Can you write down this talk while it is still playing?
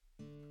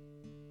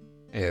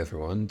Hey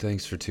everyone,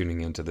 thanks for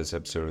tuning into this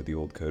episode of the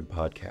Old Code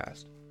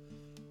Podcast.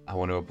 I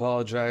want to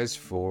apologize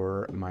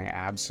for my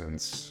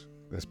absence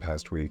this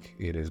past week.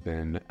 It has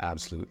been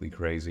absolutely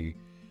crazy.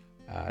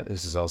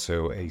 This is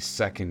also a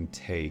second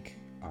take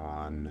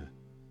on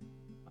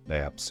the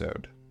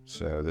episode.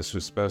 So this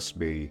was supposed to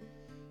be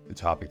the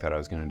topic that I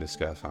was going to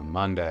discuss on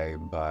Monday,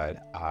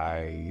 but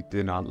I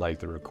did not like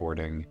the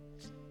recording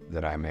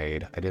that I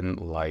made. I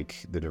didn't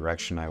like the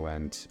direction I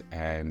went,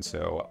 and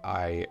so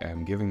I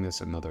am giving this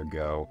another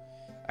go.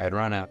 I had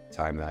run out of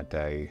time that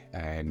day,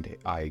 and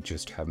I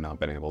just have not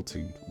been able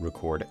to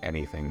record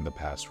anything the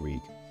past week.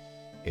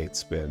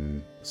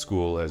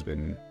 School has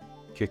been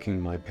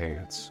kicking my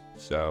pants,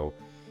 so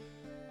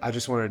I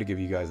just wanted to give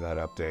you guys that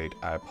update.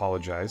 I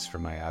apologize for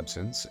my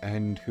absence,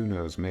 and who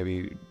knows,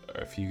 maybe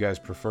if you guys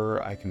prefer,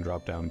 I can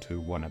drop down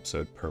to one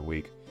episode per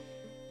week.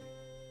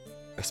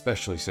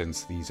 Especially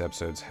since these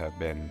episodes have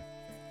been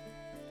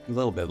a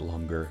little bit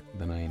longer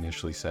than I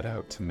initially set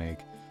out to make.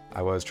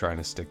 I was trying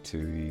to stick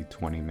to the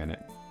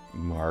 20-minute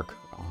mark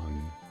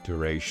on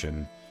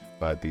duration,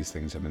 but these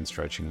things have been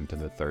stretching into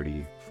the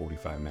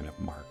 45-minute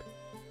mark.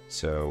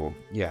 So,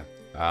 yeah.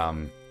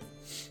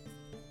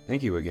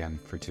 Thank you again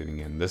for tuning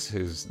in. This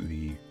is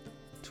the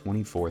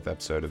 24th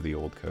episode of the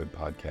Old Code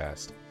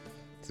Podcast.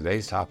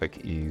 Today's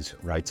topic is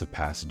rites of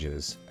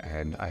passages,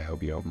 and I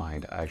hope you don't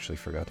mind. I actually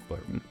forgot to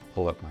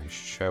pull up my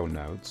show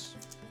notes,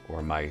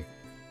 or my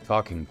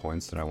talking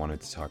points that I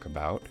wanted to talk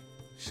about.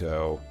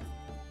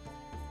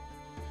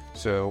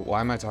 So why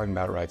am I talking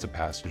about rites of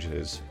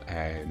passages,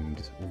 and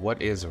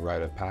what is a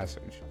rite of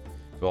passage?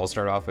 So I'll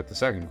start off with the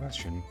second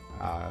question,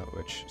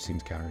 which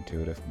seems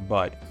counterintuitive,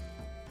 but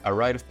a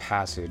rite of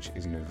passage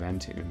is an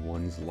event in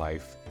one's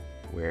life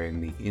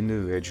wherein the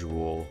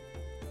individual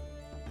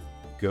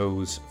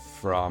goes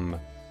from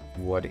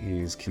what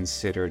is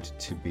considered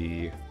to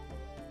be,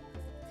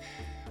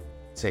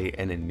 say,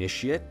 an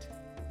initiate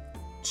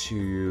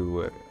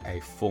to a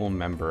full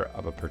member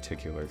of a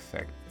particular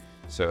thing.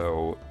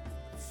 So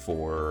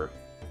for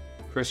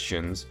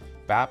Christians,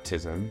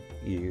 baptism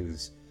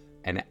is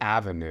an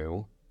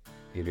avenue.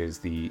 It is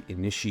the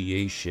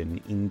initiation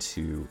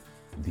into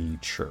the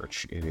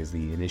church. It is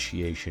the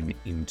initiation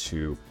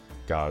into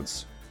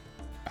God's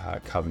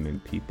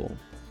covenant people.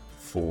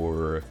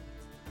 For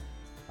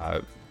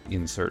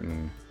in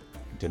certain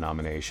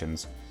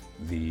denominations,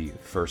 the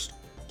first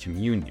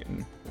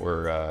communion,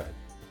 or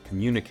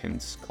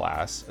communicants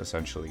class,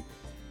 essentially,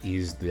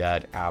 is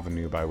that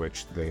avenue by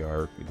which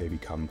they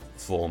become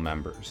full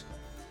members.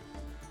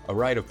 A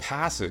rite of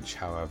passage,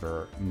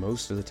 however,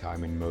 most of the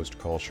time in most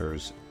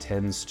cultures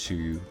tends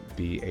to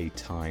be a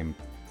time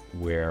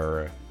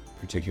where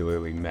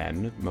particularly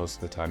men, most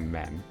of the time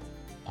men,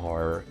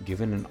 are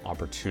given an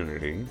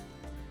opportunity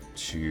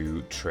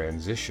to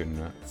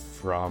transition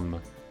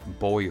from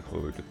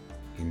boyhood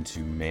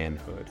into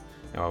manhood.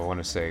 Now, I want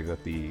to say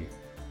that the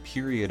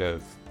period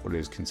of what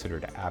is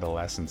considered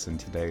adolescence in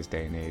today's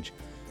day and age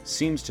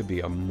seems to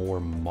be a more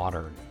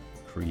modern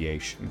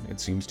creation. It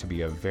seems to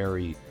be a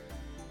very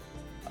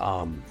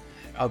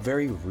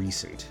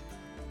recent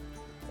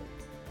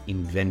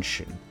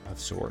invention of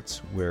sorts,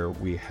 where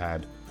we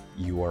had,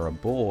 you are a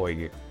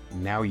boy,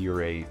 now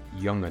you're a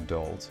young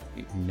adult,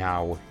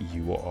 now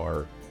you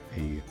are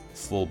a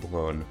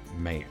full-blown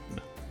man.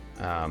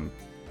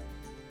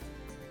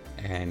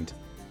 And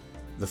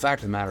the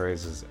fact of the matter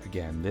is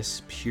again,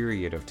 this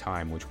period of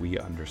time, which we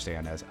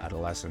understand as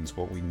adolescence,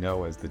 what we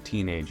know as the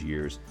teenage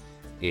years,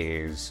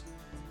 is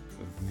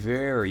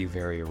very,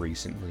 very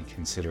recently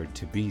considered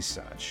to be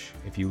such.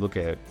 If you look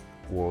at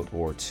World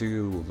War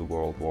II, the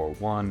World War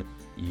I,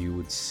 you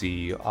would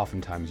see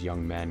oftentimes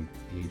young men,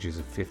 ages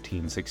of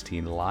 15,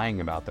 16,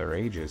 lying about their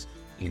ages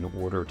in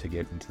order to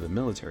get into the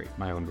military.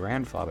 My own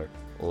grandfather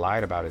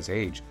lied about his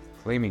age,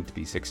 claiming to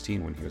be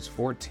 16 when he was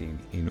 14,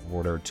 in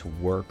order to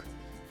work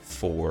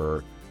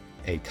for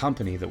a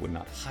company that would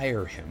not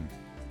hire him.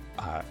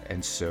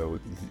 And so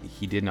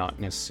he did not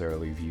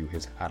necessarily view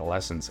his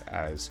adolescence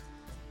as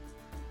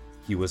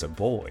he was a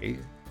boy,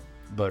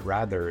 but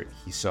rather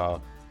he saw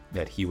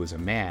that he was a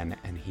man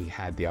and he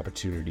had the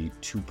opportunity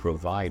to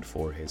provide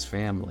for his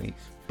family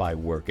by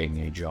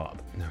working a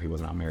job. Now, he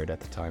was not married at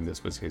the time.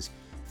 This was his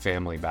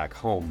family back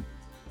home.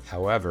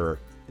 However,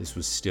 this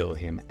was still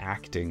him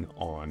acting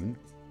on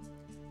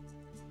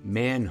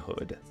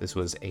manhood. This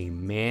was a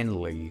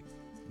manly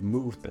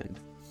movement.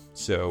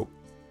 So,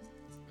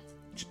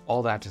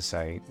 all that to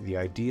say, the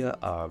idea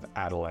of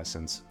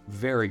adolescence,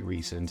 very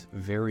recent,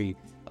 very,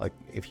 like,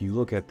 if you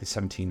look at the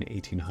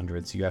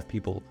 1800s, you have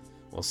people,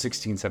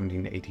 16,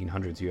 17,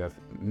 1800s, you have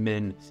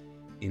men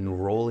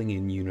enrolling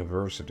in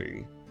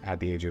university at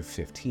the age of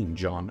 15.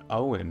 John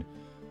Owen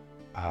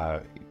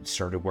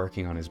started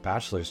working on his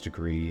bachelor's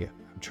degree.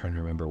 I'm trying to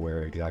remember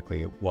where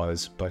exactly it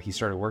was, but he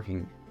started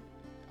working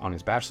on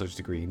his bachelor's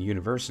degree in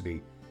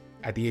university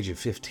at the age of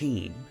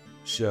 15.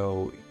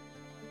 So,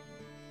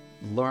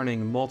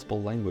 learning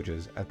multiple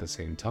languages at the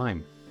same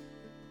time.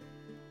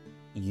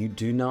 You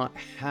do not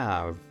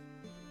have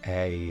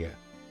a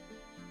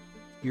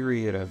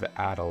period of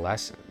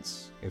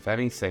adolescence. If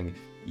anything,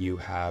 you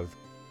have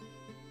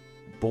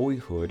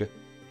boyhood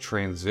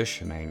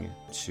transitioning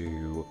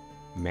to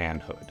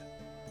manhood.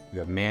 You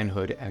have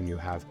manhood and you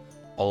have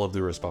all of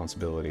the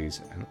responsibilities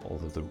and all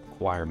of the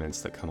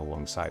requirements that come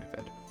alongside of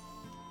it.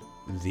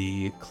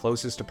 The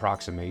closest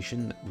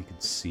approximation that we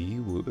could see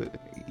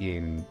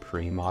in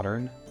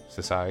pre-modern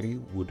society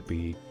would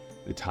be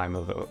the time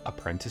of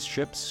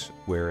apprenticeships,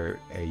 where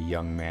a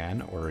young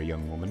man or a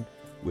young woman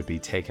would be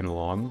taken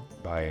along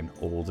by an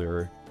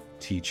older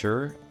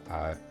teacher,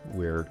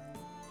 where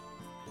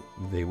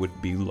they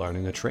would be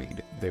learning a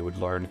trade. They would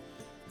learn,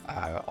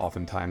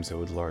 oftentimes they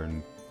would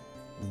learn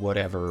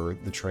whatever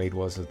the trade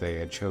was that they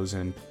had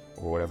chosen,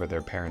 or whatever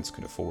their parents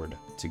could afford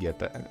to get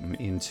them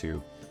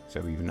into. So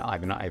even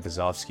Ivan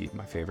Aivazovsky,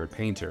 my favorite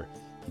painter,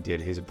 he did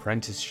his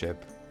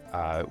apprenticeship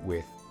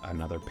with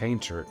another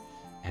painter,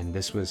 and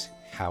this was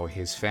how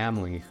his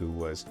family, who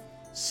was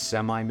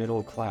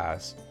semi-middle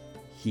class,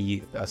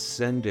 he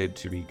ascended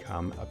to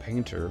become a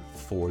painter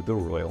for the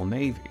Royal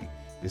Navy.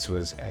 This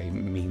was a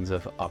means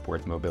of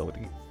upward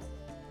mobility.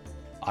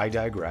 I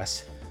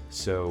digress.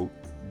 So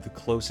the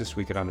closest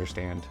we could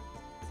understand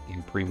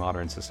in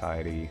pre-modern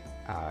society,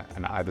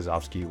 and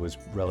Aivazovsky was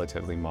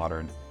relatively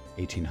modern,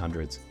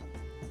 1800s,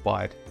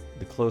 but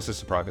the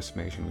closest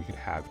approximation we could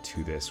have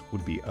to this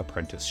would be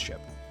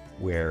apprenticeship,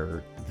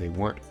 where they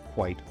weren't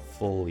quite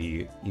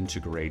fully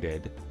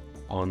integrated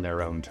on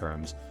their own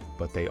terms,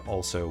 but they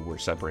also were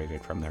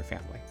separated from their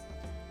family.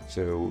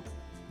 So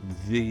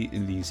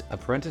these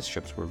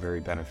apprenticeships were very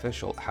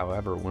beneficial.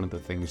 However, one of the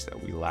things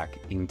that we lack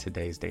in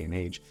today's day and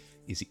age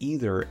is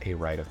either a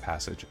rite of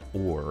passage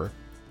or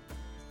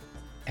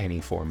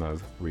any form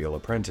of real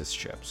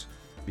apprenticeships,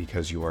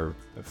 because you are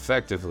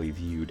effectively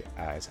viewed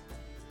as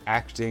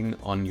acting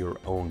on your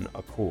own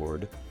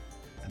accord,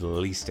 at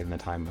least in the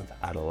time of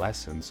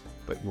adolescence,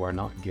 but you are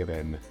not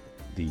given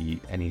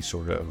any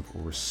sort of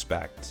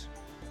respect.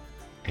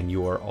 And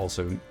you are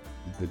also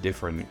the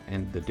different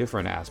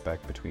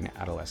aspect between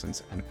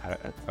adolescence and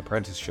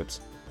apprenticeships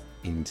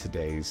in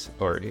today's,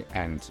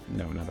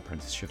 not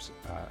apprenticeships,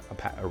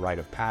 a rite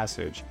of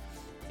passage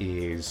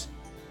is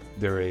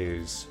there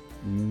is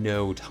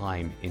no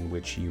time in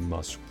which you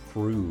must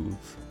prove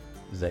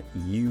that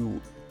you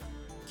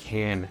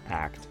can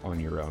act on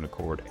your own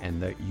accord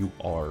and that you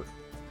are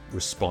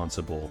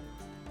responsible,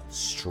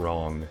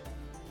 strong,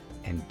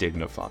 and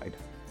dignified.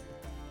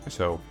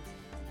 So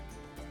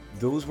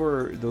those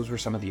were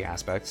some of the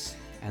aspects,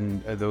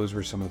 and those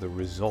were some of the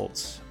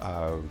results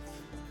of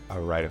a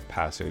rite of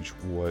passage,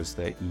 was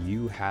that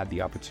you had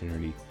the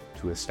opportunity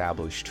to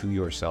establish to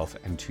yourself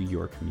and to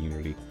your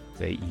community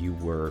that you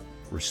were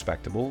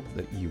respectable,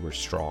 that you were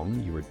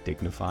strong, you were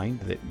dignified,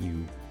 that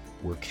you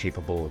were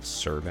capable of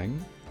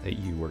serving, that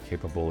you were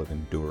capable of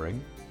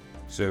enduring.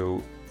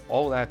 So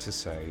all that to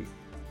say,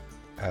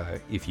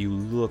 if you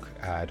look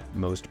at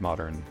most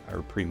modern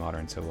or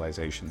pre-modern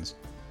civilizations,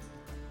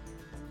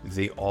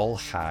 they all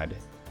had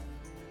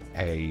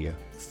a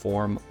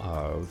form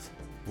of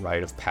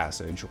rite of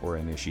passage or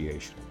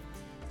initiation.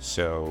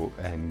 So,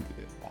 and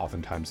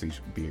oftentimes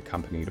these would be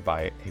accompanied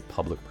by a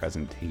public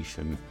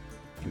presentation,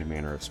 in a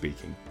manner of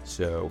speaking.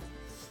 So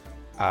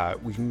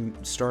we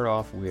can start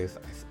off with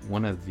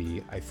one of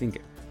the, I think,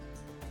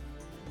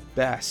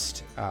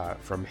 best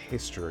from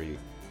history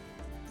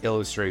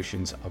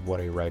illustrations of what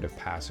a rite of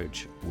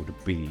passage would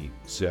be.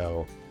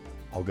 So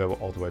I'll go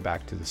all the way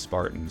back to the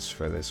Spartans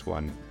for this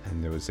one,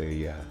 and there was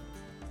a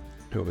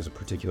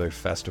particular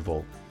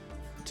festival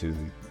to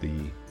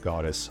the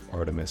goddess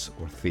Artemis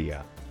or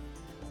Thea.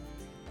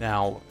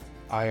 Now,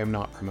 I am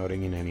not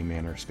promoting in any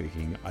manner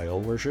speaking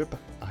idol worship.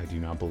 I do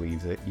not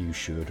believe that you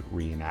should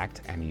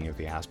reenact any of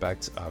the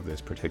aspects of this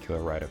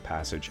particular rite of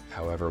passage.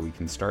 However, we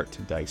can start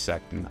to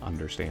dissect and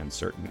understand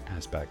certain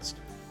aspects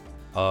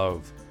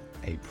of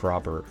a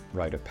proper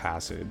rite of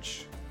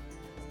passage.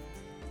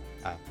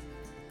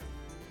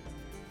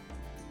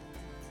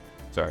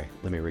 Sorry,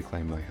 let me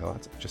reclaim my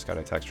thoughts. Just got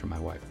a text from my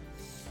wife.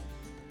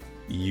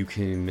 You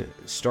can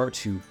start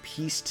to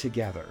piece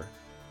together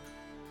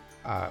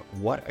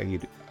what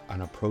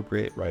an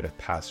appropriate rite of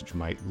passage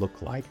might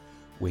look like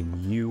when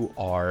you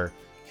are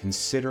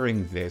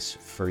considering this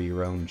for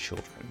your own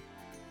children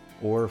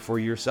or for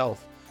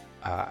yourself.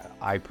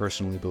 I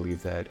personally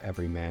believe that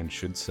every man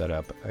should set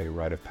up a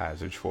rite of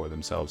passage for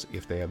themselves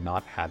if they have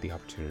not had the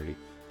opportunity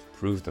to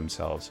prove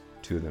themselves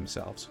to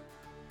themselves.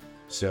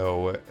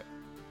 So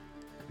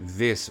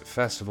this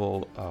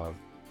festival of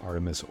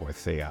Artemis or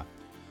Thea,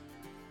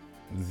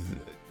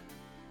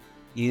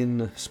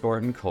 in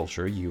Spartan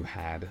culture, you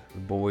had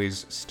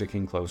boys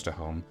sticking close to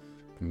home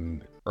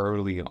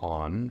early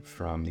on,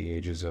 from the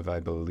ages of, I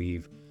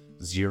believe,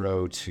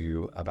 0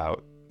 to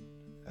about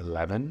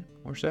 11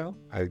 or so.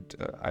 I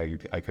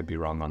could be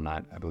wrong on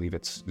that. I believe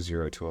it's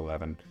 0 to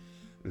 11.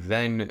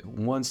 Then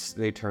once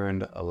they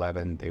turned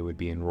 11, they would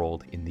be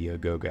enrolled in the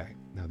agoge.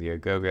 Now, the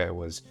agoge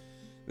was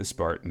the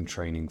Spartan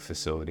training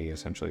facility.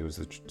 Essentially, it was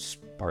the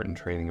Spartan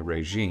training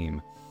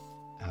regime.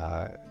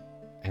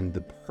 And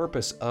the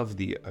purpose of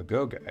the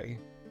agoge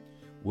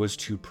was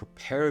to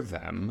prepare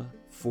them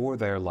for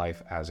their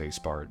life as a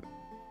Spartan.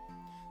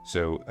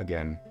 So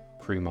again,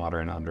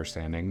 pre-modern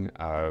understanding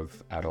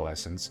of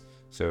adolescence.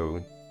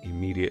 So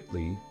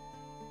immediately,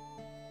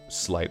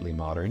 slightly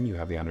modern, you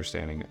have the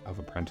understanding of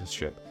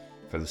apprenticeship.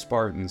 For the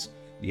Spartans,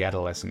 the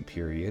adolescent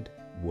period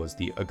was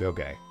the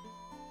agoge.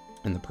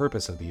 And the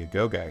purpose of the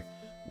agoge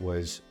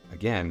was,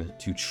 again,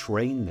 to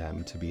train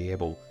them to be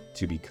able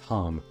to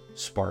become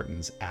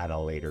Spartans at a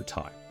later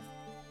time.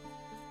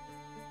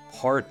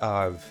 Part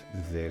of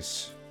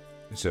this,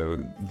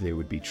 so they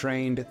would be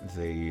trained,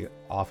 they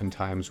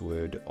oftentimes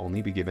would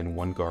only be given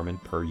one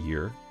garment per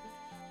year.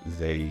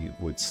 They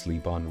would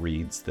sleep on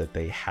reeds that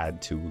they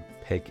had to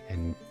pick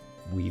and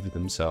weave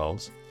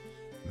themselves.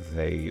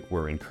 They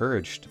were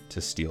encouraged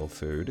to steal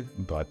food,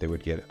 but they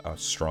would get a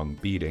strong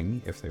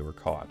beating if they were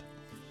caught.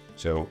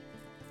 So,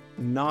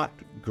 not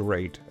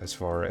great as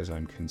far as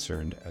I'm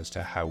concerned as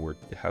to how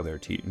they're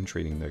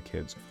treating their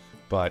kids.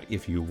 But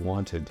if you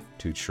wanted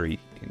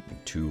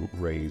to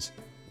raise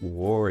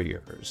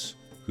warriors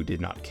who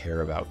did not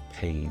care about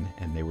pain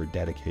and they were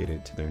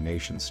dedicated to their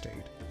nation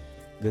state,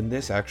 then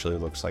this actually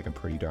looks like a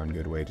pretty darn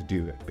good way to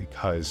do it,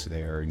 because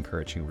they are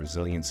encouraging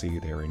resiliency,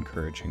 they are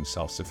encouraging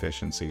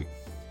self-sufficiency,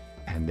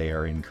 and they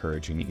are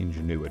encouraging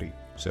ingenuity.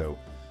 So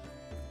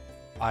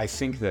I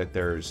think that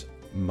there's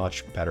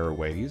much better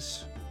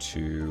ways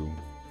to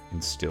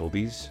instill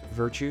these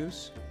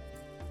virtues,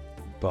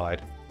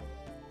 but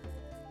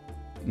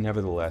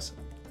nevertheless,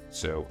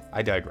 so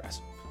I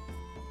digress.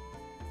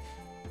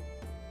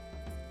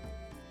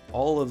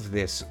 All of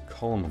this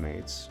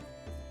culminates,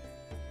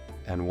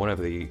 and one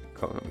of the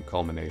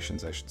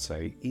culminations, I should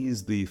say,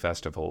 is the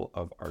festival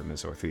of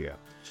Artemis Orthia,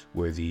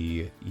 where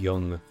the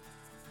young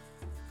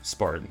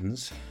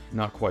Spartans,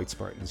 not quite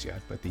Spartans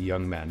yet, but the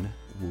young men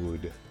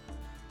would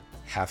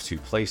have to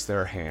place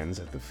their hands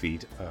at the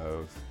feet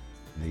of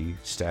the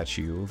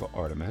statue of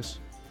Artemis.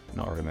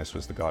 And Artemis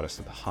was the goddess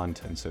of the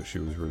hunt, and so she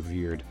was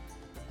revered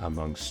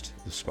amongst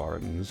the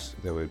Spartans.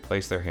 They would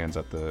place their hands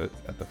at the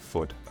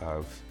foot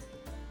of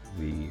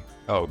the...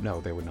 Oh, no,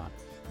 they would not.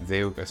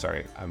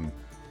 Sorry, I'm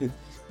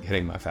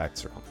getting my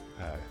facts wrong.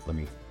 Let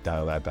me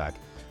dial that back.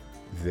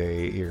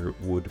 There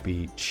would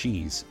be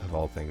cheese, of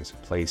all things,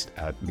 placed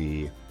at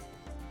the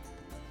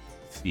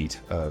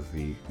feet of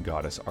the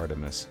goddess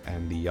Artemis,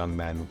 and the young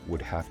men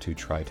would have to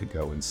try to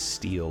go and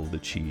steal the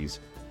cheese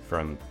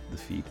from the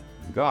feet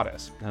of the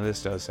goddess. Now,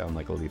 this does sound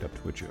like a lead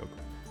up to a joke,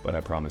 but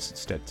I promise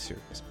it's dead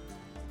serious.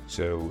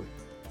 So,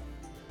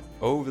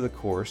 over the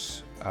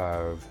course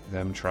of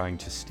them trying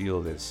to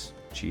steal this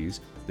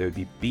cheese, they would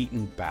be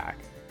beaten back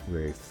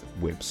with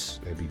whips.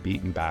 They'd be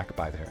beaten back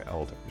by their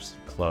elders,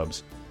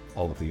 clubs,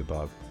 all of the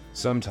above,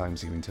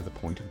 sometimes even to the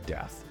point of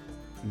death.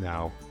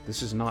 Now,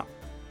 this is not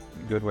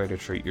a good way to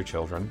treat your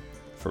children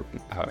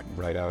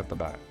right out at the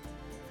bat.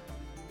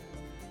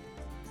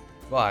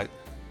 But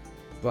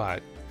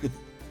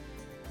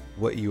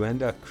what you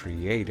end up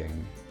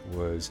creating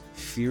was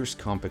fierce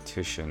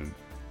competition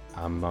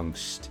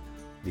amongst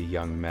the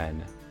young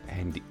men,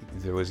 and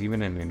there was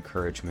even an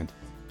encouragement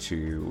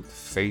to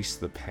face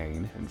the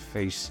pain and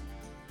face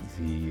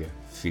the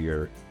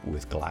fear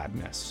with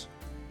gladness.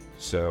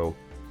 So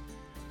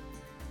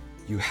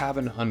you have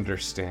an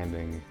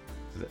understanding,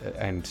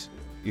 and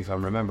if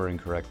I'm remembering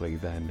correctly,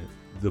 then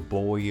the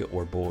boy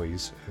or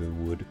boys who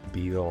would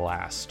be the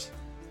last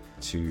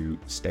to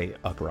stay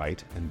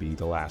upright and be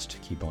the last to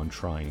keep on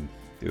trying,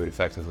 they would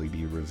effectively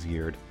be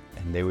revered,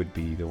 and they would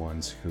be the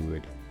ones who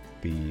would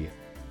be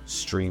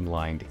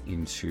streamlined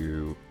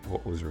into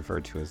what was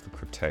referred to as the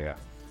Crypteia.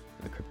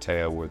 The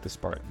Crypteia were the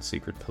Spartan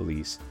secret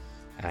police,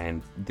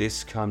 and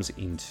this comes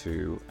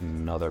into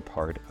another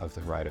part of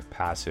the rite of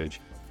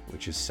passage,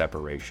 which is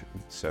separation.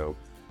 So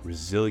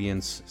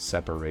resilience,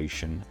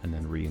 separation, and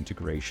then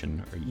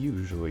reintegration are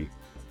usually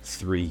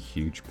three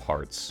huge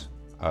parts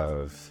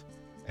of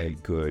a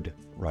good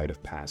rite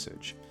of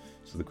passage.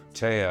 So the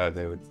Crypteia,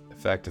 they would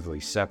effectively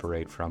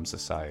separate from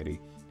society,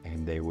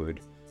 and they would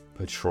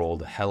patrol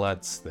the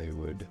helots, they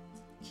would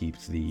keep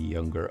the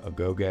younger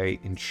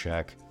agoge in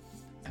check,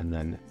 and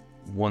then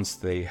once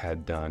they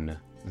had done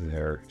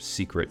their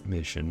secret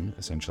mission,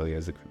 essentially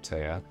as the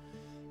Crypteia,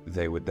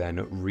 they would then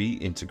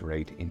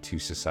reintegrate into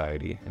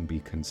society and be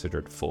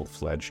considered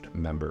full-fledged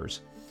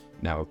members.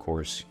 Now, of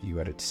course, you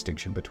had a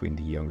distinction between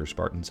the younger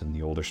Spartans and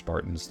the older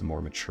Spartans, the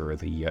more mature,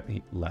 the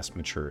less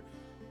mature,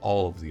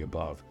 all of the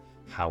above.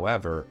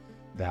 However,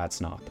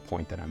 that's not the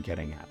point that I'm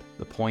getting at.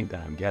 The point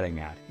that I'm getting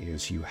at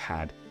is you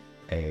had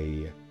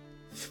a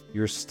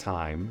fierce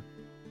time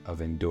of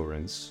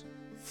endurance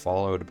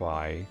followed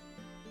by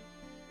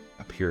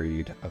a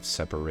period of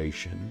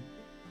separation,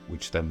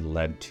 which then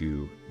led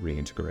to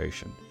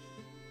reintegration.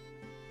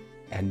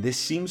 And this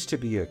seems to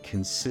be a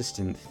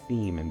consistent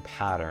theme and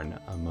pattern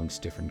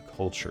amongst different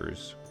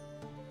cultures.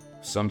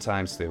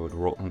 Sometimes they would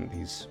roll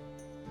these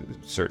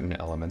certain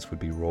elements would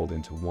be rolled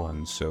into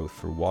one. So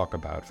for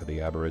Walkabout, for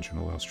the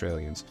Aboriginal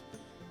Australians,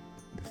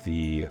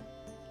 the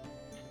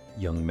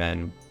young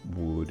men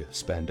would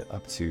spend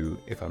up to,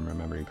 if I'm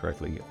remembering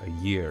correctly, a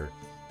year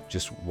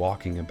just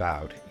walking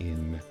about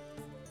in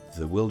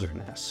the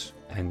wilderness.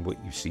 And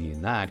what you see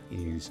in that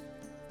is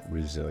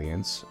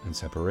resilience, and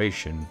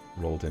separation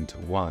rolled into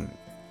one.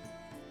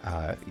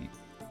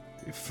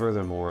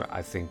 Furthermore,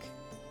 I think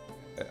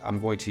I'm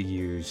going to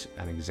use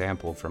an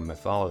example from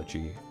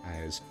mythology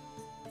as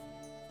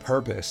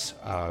purpose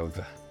of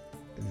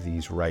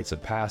these rites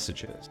of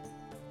passages.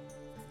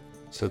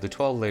 So the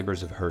 12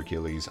 labors of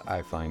Hercules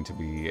I find to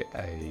be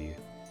a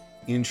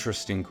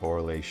interesting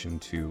correlation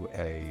to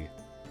a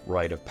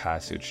rite of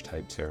passage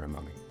type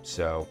ceremony.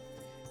 So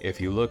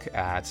if you look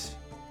at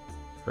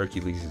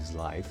Hercules'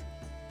 life,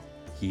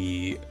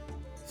 he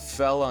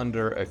fell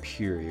under a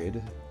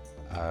period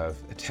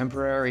of a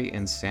temporary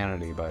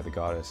insanity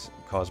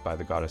caused by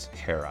the goddess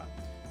Hera.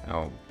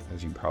 Now,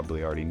 as you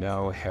probably already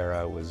know,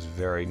 Hera was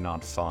very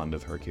not fond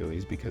of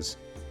Hercules because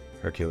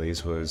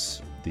Hercules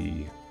was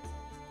the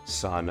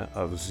son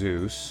of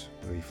Zeus,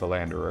 the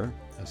philanderer,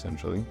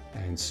 essentially,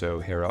 and so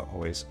Hera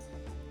always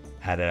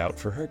had it out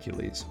for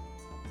Hercules.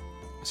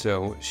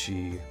 So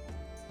she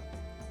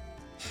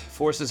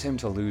forces him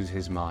to lose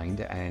his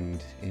mind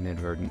and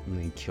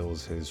inadvertently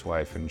kills his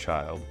wife and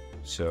child.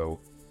 So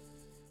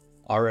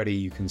already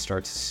you can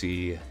start to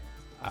see,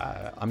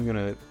 I'm going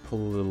to pull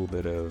a little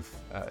bit of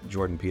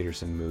Jordan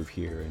Peterson move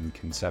here and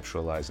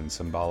conceptualize and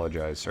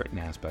symbologize certain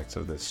aspects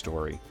of this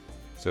story.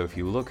 So if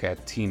you look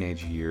at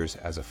teenage years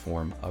as a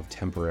form of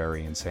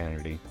temporary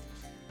insanity,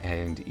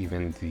 and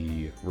even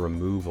the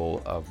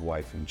removal of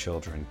wife and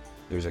children,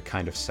 there's a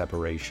kind of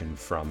separation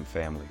from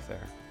family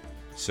there.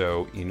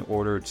 So in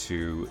order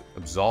to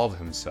absolve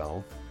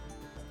himself,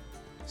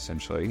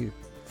 essentially,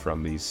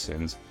 from these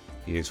sins,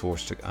 he is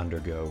forced to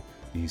undergo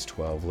these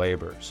 12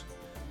 labors.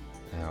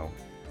 Now,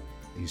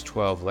 these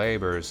 12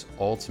 labors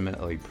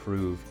ultimately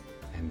prove,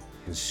 and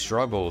his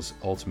struggles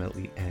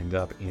ultimately end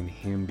up in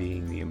him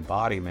being the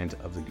embodiment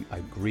of the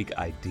Greek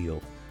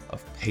ideal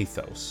of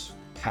pathos,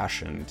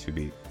 passion, to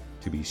be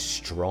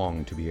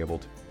strong, to be able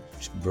to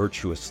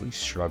virtuously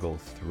struggle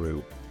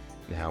through.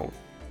 Now,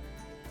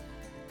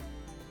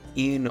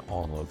 in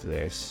all of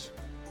this,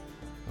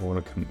 I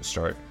want to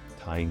start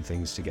tying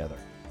things together.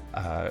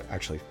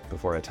 Actually,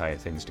 before I tie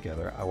things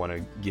together, I want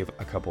to give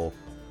a couple,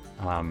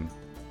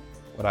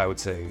 what I would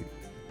say,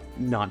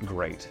 not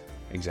great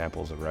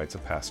examples of rites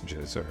of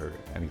passages or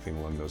anything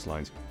along those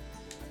lines.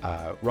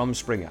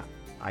 Rumspringa.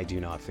 I do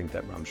not think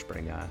that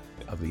Rumspringa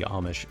of the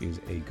Amish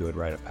is a good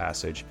rite of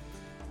passage,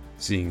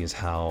 seeing as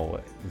how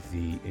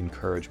the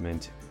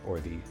encouragement, or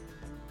the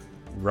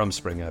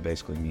Rumspringa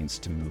basically means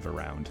to move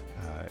around,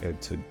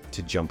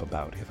 to jump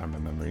about, if I'm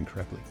remembering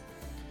correctly.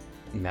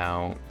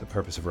 Now, the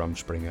purpose of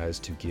Rumspringa is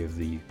to give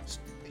the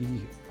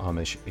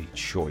Amish a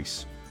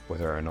choice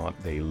whether or not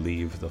they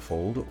leave the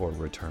fold or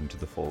return to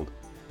the fold.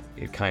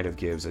 It kind of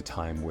gives a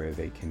time where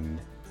they can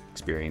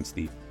experience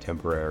the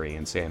temporary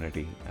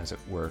insanity, as it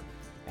were,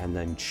 and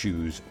then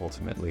choose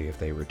ultimately if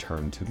they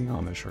return to the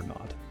Amish or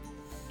not.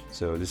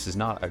 So this is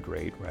not a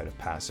great rite of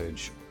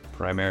passage,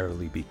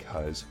 primarily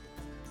because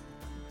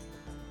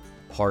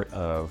part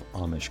of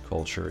Amish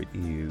culture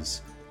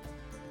is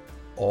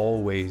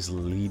always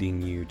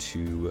leading you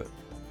to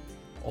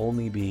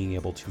only being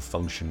able to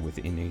function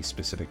within a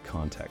specific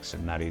context,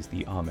 and that is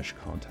the Amish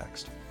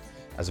context,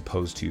 as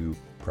opposed to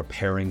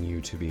preparing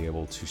you to be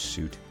able to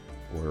suit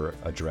or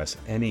address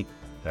any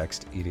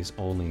context. It is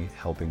only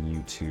helping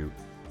you to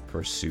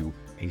pursue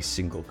a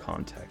single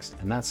context,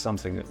 and that's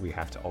something that we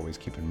have to always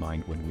keep in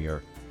mind when we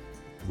are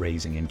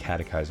raising and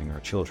catechizing our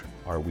children.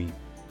 Are we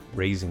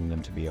raising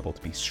them to be able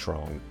to be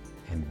strong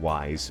and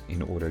wise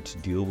in order to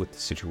deal with the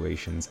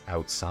situations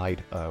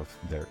outside of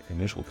their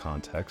initial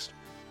context,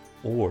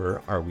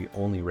 or are we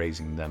only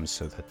raising them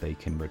so that they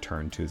can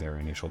return to their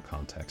initial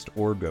context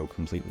or go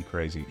completely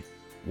crazy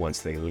once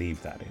they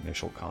leave that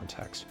initial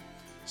context?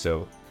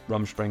 So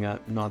Rumspringa,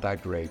 not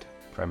that great,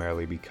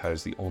 primarily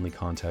because the only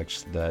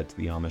context that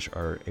the Amish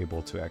are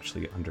able to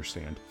actually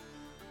understand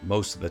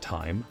most of the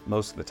time,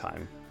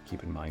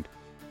 keep in mind,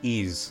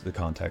 is the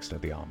context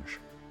of the Amish.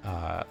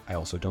 I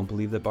also don't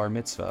believe that bar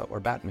mitzvah or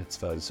bat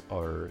mitzvahs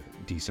are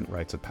decent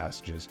rites of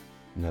passages,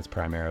 and that's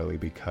primarily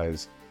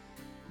because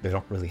they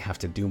don't really have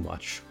to do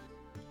much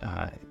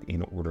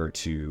in order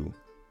to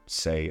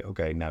say,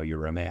 okay, now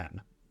you're a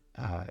man.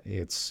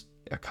 It's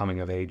a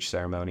coming-of-age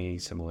ceremony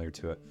similar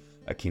to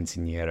a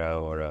quinceañera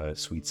or a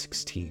sweet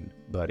 16,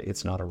 but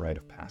it's not a rite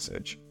of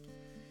passage.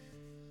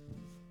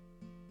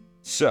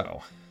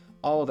 So,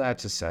 all that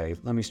to say,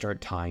 let me start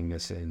tying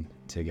this in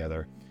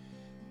together.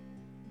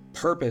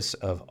 Purpose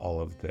of all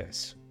of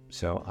this.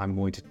 So I'm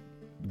going to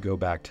go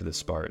back to the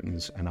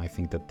Spartans, and I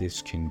think that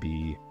this can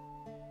be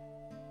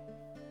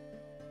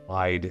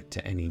applied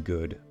to any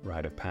good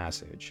rite of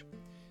passage.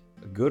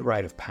 A good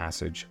rite of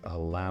passage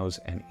allows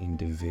an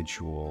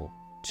individual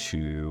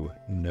to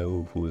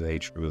know who they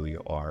truly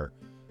are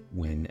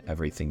when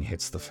everything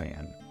hits the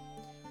fan.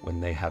 When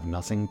they have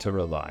nothing to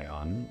rely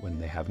on, when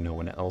they have no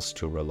one else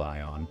to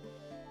rely on,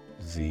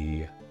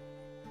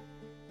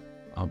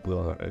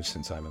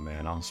 since I'm a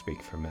man, I'll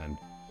speak for men.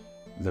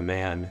 The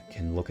man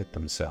can look at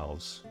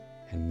themselves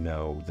and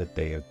know that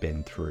they have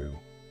been through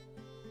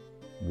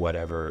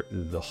whatever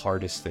the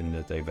hardest thing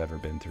that they've ever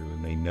been through,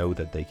 and they know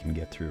that they can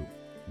get through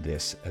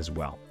this as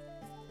well.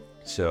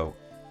 So,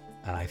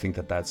 and I think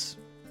that that's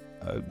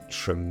a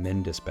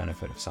tremendous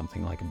benefit of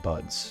something like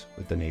BUDS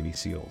with the Navy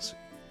SEALs.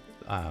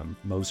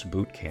 Most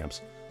boot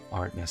camps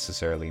aren't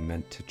necessarily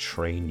meant to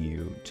train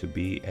you to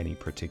be any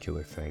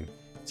particular thing.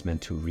 It's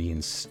meant to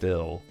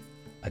reinstill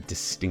a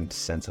distinct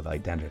sense of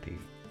identity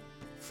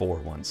for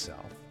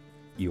oneself.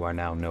 You are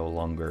now no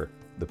longer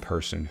the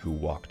person who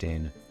walked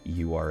in.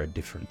 You are a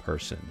different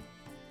person.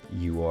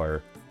 You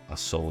are a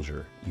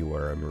soldier. You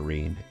are a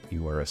Marine.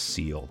 You are a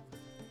SEAL.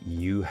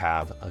 You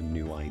have a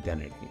new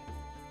identity.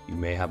 You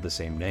may have the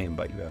same name,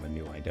 but you have a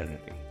new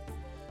identity.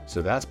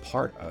 So that's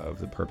part of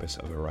the purpose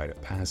of a rite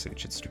of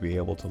passage. It's to be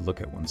able to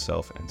look at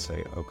oneself and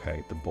say,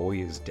 okay, the boy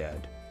is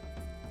dead.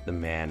 The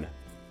man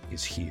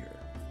is here.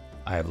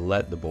 I have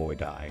let the boy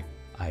die.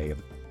 I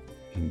have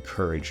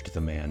encouraged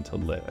the man to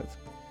live.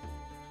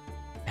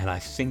 And I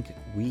think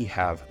we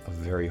have a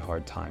very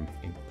hard time,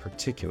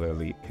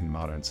 particularly in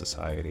modern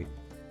society,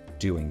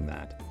 doing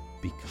that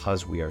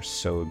because we are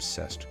so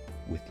obsessed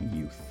with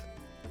youth.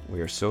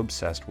 We are so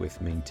obsessed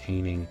with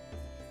maintaining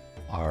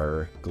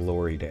our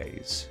glory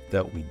days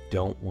that we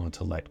don't want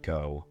to let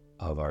go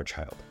of our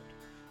childhood.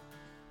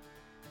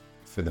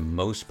 For the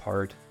most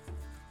part,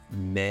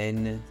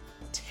 men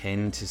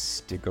tend to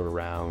stick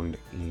around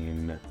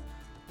in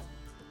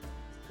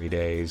 3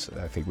 days.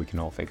 I think we can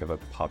all think of a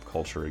pop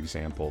culture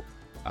example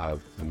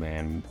of the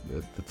man,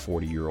 the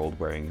 40-year-old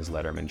wearing his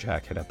Letterman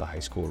jacket at the high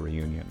school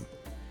reunion.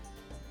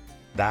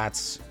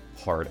 That's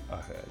part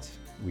of it.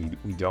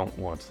 We don't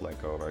want to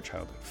let go of our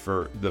childhood.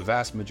 For the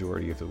vast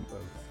majority of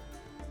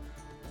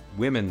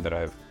women that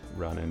I've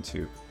run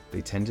into, they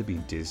tend to be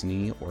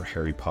Disney or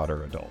Harry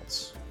Potter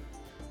adults.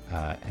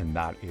 And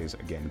that is,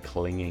 again,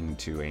 clinging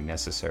to a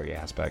necessary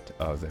aspect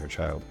of their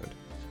childhood.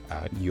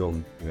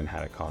 Jung even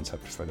had a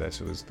concept for this.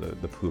 It was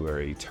the puer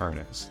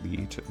aeternus,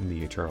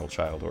 the eternal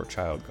child or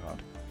child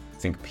god.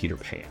 Think Peter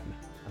Pan.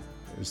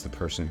 It was the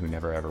person who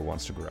never ever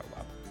wants to grow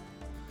up.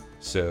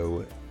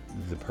 So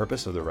the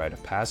purpose of the rite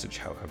of passage,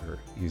 however,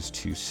 is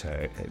to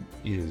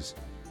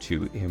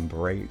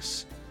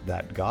embrace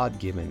that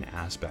God-given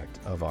aspect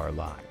of our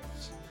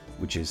lives,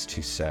 which is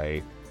to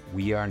say,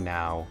 we are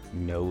now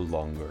no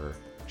longer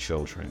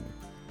children.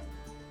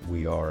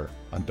 We are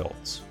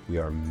adults. We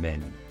are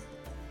men.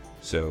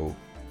 So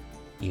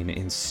in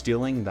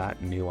instilling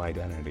that new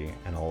identity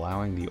and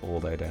allowing the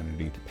old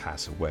identity to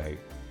pass away,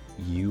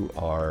 you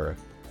are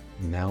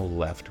now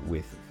left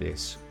with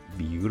this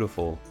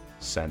beautiful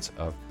sense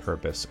of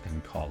purpose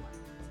and calling,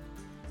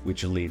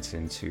 which leads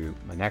into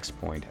my next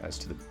point as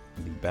to the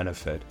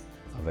benefit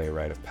of a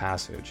rite of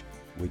passage,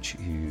 which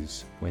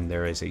is when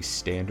there is a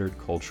standard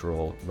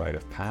cultural rite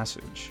of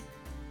passage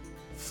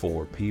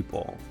for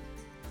people.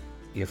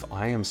 If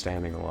I am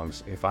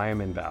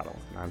in battle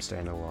and I'm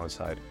standing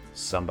alongside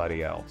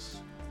somebody else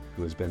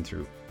who has been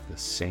through the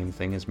same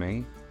thing as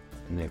me,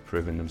 and they've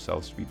proven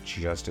themselves to be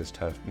just as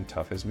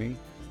tough as me,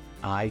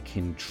 I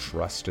can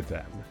trust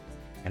them.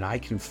 And I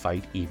can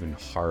fight even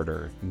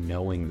harder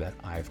knowing that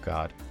I've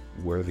got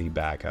worthy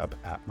backup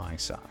at my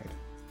side.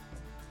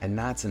 And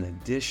that's an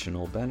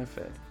additional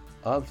benefit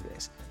of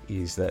this,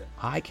 is that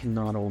I can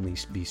not only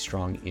be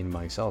strong in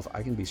myself,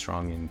 I can be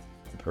strong in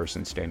the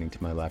person standing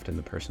to my left and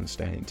the person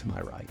standing to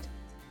my right.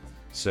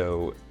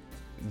 So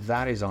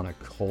that is on a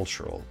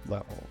cultural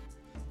level.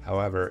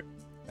 However,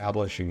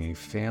 establishing a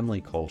family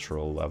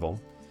cultural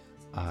level,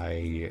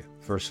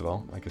 first of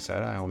all, like I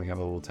said, I only have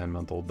a little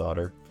 10-month-old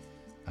daughter.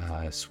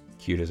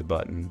 Cute as a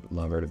button,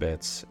 love her to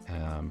bits,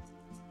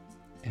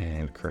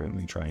 and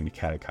currently trying to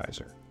catechize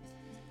her.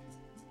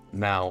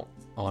 Now,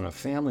 on a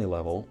family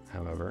level,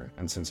 however,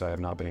 and since I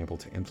have not been able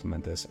to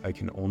implement this, I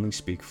can only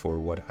speak for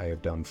what I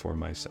have done for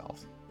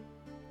myself.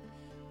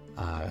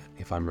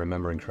 If I'm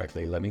remembering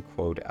correctly, let me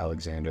quote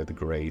Alexander the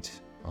Great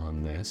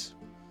on this.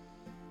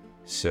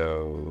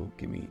 So,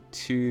 give me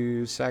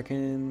 2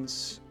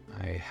 seconds.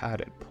 I had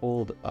it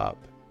pulled up.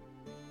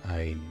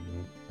 I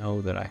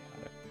know that I had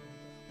it.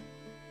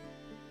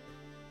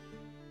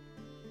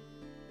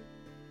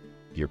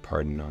 Your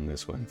pardon on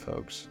this one,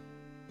 folks.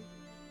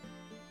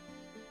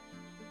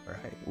 All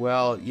right.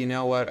 Well, you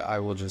know what? I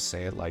will just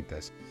say it like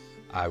this.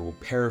 I will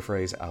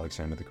paraphrase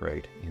Alexander the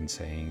Great in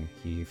saying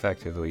he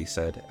effectively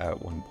said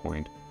at one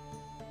point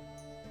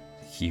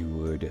he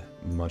would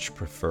much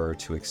prefer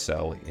to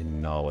excel in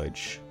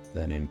knowledge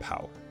than in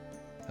power.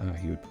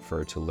 He would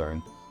prefer to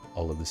learn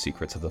all of the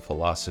secrets of the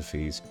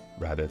philosophies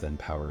rather than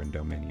power and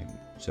dominion.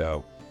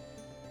 So,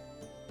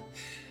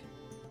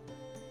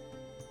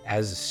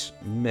 as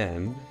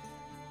men,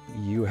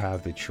 you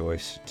have the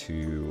choice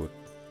to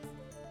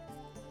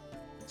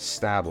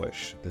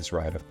establish this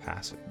rite of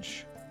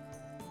passage.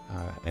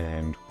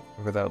 And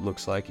whatever that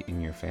looks like in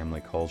your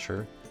family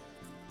culture,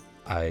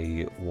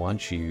 I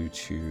want you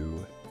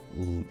to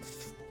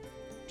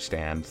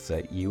understand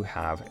that you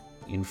have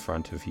in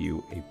front of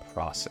you a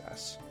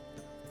process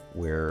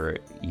where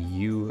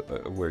you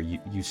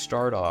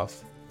start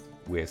off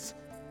with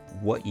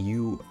what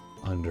you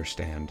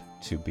understand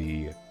to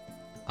be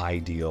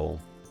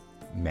ideal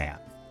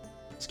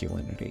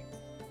masculinity.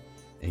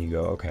 and you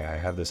go, okay, I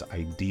have this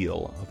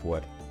ideal of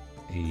what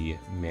a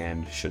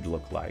man should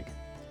look like,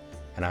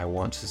 and I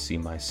want to see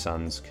my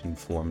sons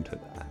conform to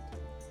that.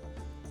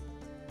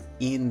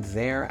 In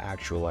their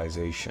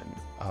actualization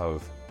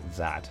of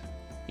that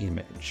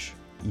image,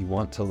 you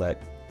want to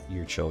let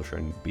your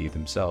children be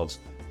themselves,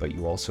 but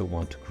you also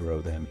want to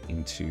grow them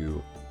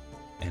into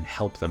and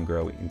help them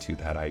grow into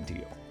that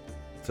ideal.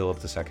 Philip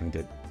II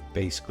did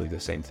basically the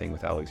same thing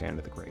with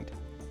Alexander the Great.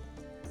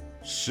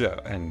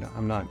 So, and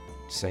I'm not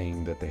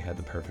saying that they had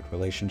the perfect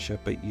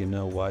relationship, but you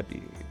know what?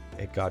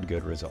 It got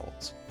good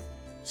results.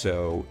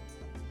 So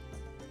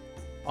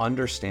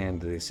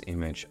understand this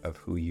image of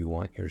who you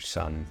want your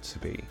son to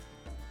be.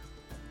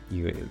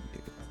 You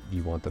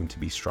want them to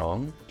be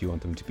strong? Do you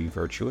want them to be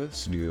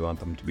virtuous? Do you want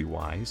them to be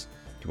wise?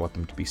 Do you want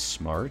them to be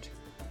smart?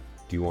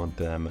 Do you want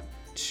them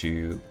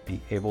to be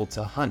able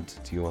to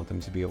hunt? Do you want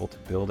them to be able to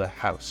build a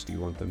house? Do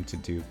you want them to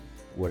do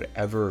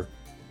whatever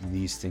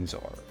these things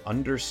are?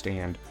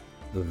 Understand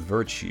the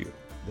virtue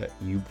that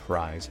you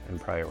prize and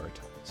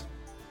prioritize.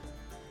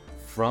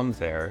 From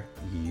there,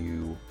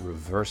 you are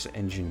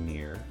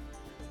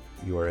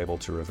able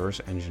to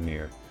reverse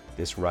engineer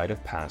this rite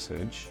of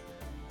passage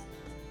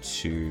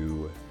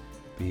to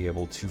be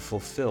able to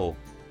fulfill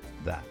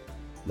that.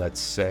 Let's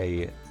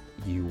say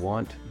you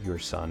want your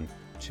son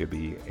to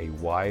be a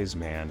wise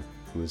man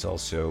who is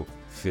also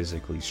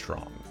physically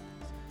strong.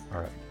 All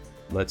right,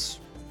 let's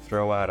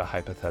throw out a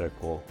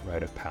hypothetical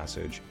rite of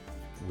passage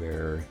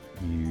where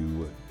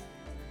you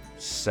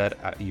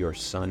set your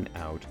son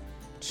out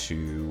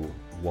to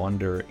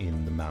wander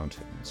in the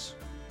mountains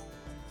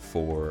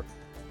for,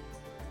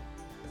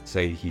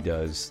 say he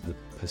does the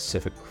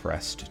Pacific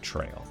Crest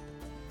Trail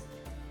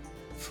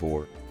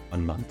for a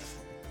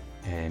month,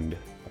 and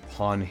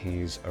upon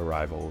his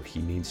arrival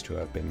he needs to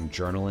have been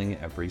journaling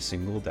every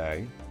single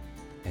day,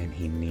 and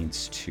he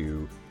needs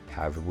to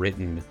have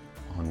written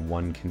on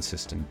one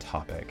consistent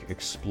topic,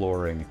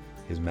 exploring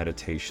his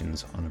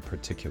meditations on a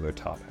particular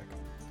topic,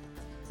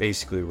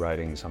 basically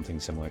writing something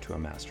similar to a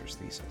master's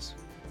thesis.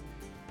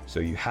 So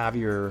you have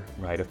your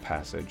rite of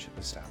passage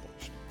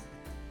established.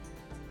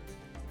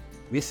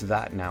 With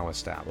that now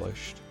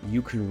established,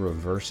 you can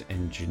reverse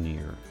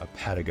engineer a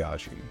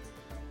pedagogy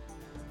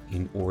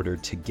in order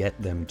to get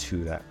them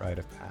to that rite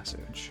of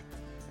passage.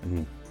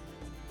 And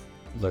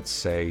let's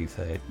say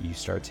that you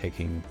start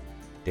taking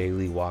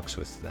daily walks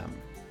with them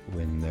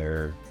when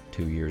they're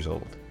 2 years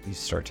old. You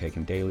start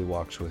taking daily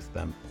walks with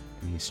them,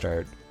 and you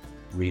start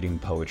reading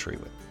poetry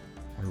with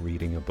them, or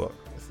reading a book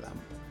with them.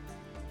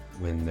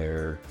 When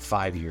they're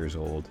 5 years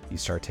old, you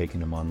start taking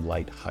them on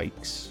light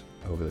hikes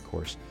over the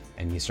course,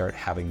 and you start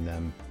having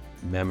them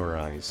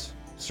memorize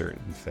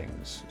certain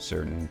things,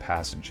 certain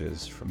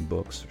passages from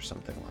books or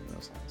something along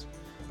those lines.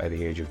 By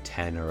the age of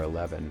 10 or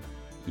 11,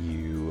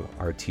 you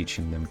are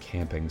teaching them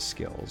camping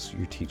skills.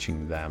 You're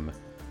teaching them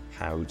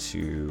how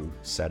to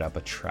set up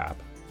a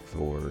trap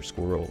for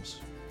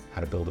squirrels,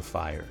 how to build a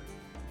fire.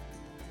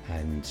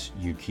 And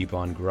you keep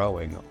on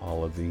growing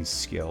all of these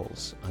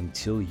skills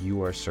until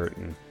you are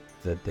certain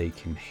that they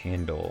can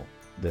handle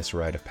this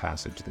rite of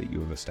passage that you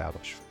have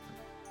established.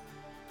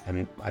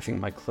 And I think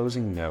my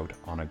closing note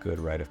on a good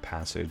rite of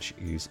passage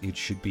is it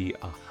should be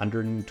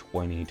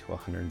 120 to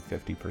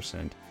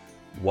 150%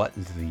 what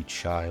the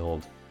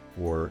child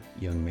or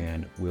young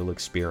man will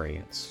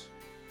experience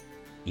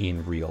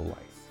in real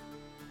life.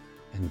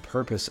 And the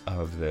purpose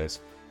of this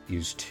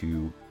is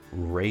to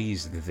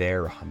raise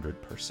their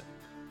 100%,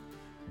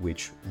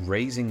 which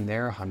raising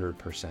their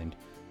 100%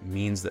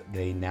 means that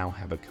they now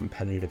have a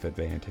competitive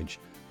advantage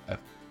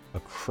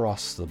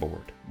across the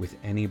board with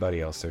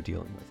anybody else they're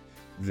dealing with.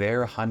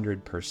 Their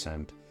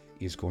 100%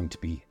 is going to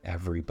be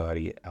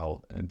everybody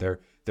else. Their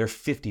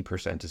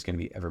 50% is going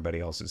to be everybody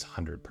else's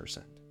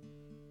 100%.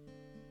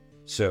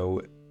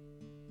 So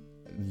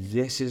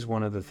this is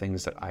one of the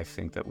things that I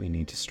think that we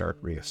need to start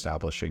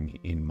reestablishing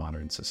in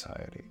modern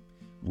society.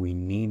 We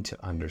need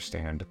to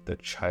understand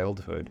that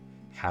childhood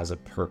has a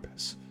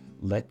purpose.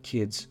 Let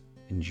kids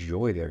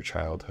enjoy their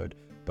childhood,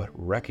 but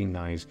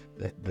recognize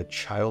that the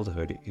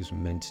childhood is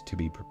meant to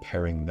be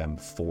preparing them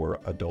for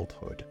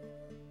adulthood.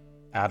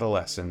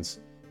 Adolescence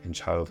and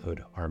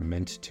childhood are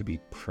meant to be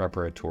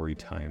preparatory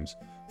times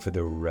for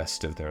the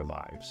rest of their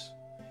lives.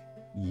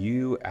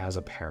 You, as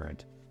a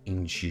parent,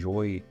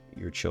 enjoy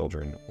your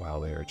children while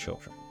they are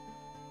children,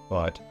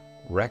 but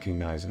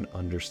recognize and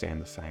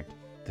understand the fact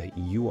that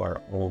you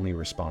are only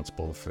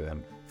responsible for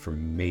them for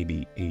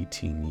maybe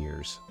 18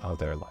 years of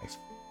their life.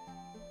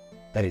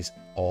 That is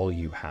all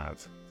you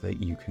have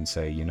that you can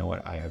say, you know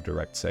what, I have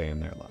direct say in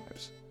their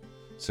lives.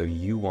 So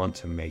you want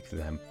to make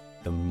them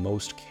the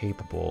most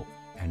capable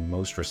and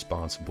most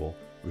responsible,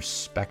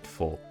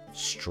 respectful,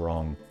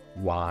 strong,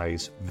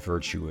 wise,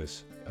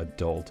 virtuous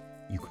adult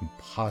you can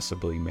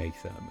possibly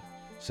make them,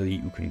 so that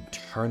you can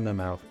turn them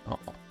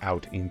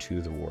out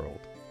into the world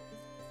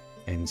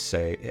and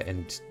say,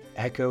 and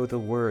echo the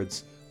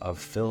words of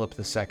Philip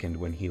II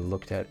when he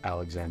looked at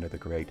Alexander the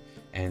Great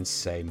and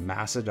say,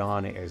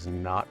 Macedon is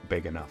not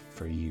big enough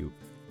for you.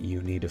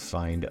 You need to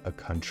find a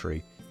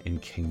country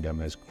and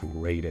kingdom as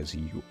great as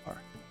you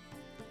are.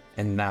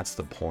 And that's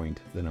the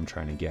point that I'm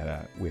trying to get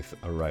at with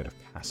a rite of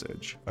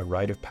passage. A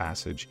rite of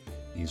passage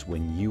is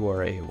when you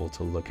are able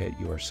to look at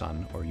your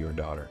son or your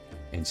daughter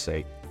and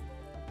say,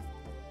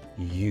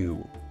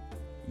 you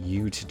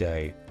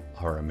today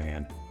are a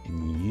man,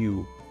 and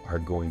you are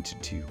going to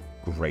do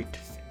great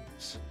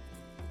things.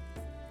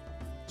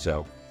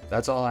 So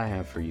that's all I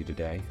have for you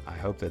today. I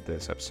hope that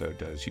this episode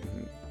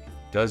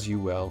does you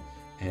well.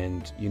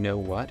 And you know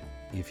what?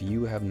 If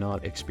you have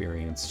not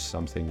experienced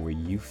something where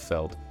you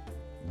felt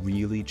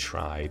really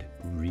tried,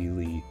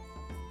 really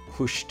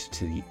pushed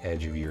to the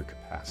edge of your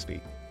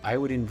capacity, I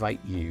would invite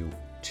you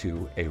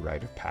to a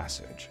rite of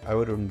passage. I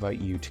would invite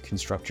you to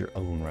construct your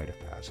own rite of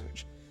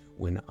passage.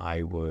 When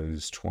I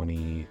was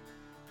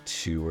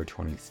 22 or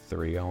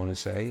 23, I want to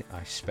say,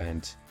 I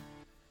spent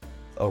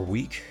a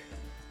week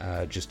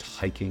just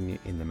hiking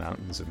in the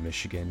mountains of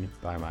Michigan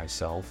by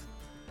myself,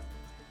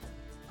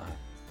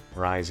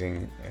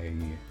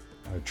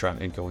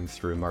 going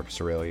through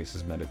Marcus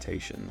Aurelius's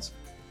Meditations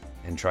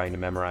and trying to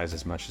memorize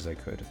as much as I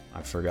could.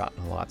 I've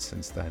forgotten a lot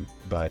since then,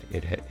 but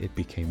it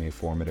became a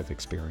formative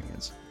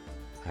experience.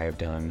 I have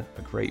done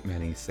a great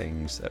many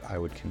things that I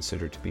would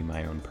consider to be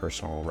my own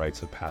personal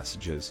rites of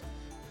passages,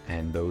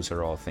 and those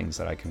are all things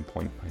that I can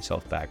point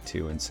myself back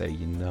to and say,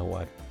 you know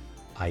what?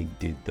 I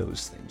did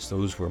those things.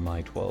 Those were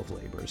my 12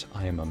 labors.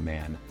 I am a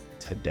man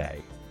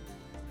today.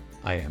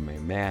 I am a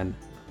man,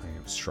 I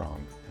am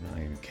strong, and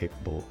I am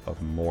capable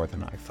of more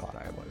than I thought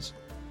I was.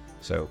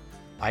 So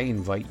I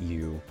invite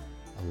you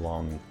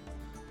along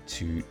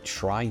to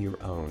try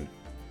your own,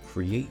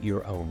 create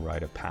your own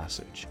rite of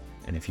passage.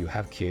 And if you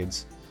have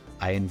kids,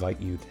 I invite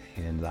you to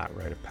hand that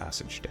rite of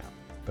passage down.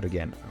 But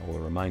again, I will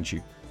remind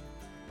you,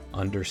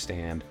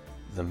 understand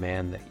the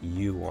man that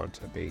you want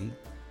to be.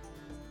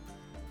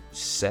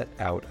 Set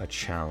out a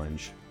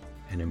challenge,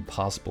 an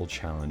impossible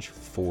challenge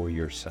for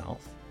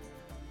yourself.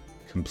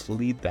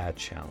 Complete that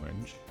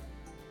challenge,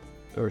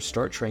 or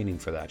start training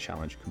for that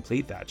challenge,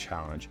 complete that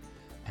challenge,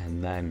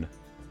 and then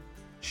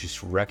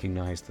just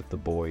recognize that the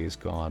boy is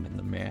gone and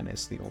the man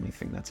is the only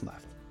thing that's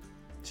left.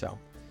 So,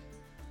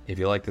 if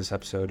you like this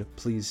episode,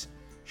 please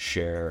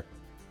share.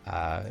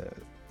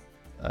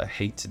 I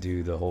hate to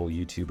do the whole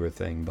YouTuber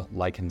thing, but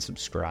like and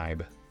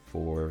subscribe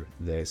for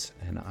this,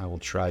 and I will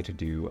try to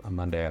do a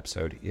Monday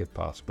episode if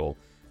possible,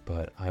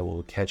 but I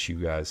will catch you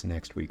guys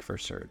next week for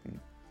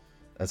certain.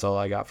 That's all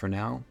I got for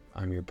now.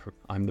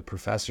 I'm the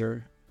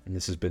professor, and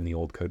this has been the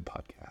Old Code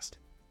Podcast.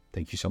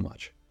 Thank you so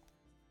much.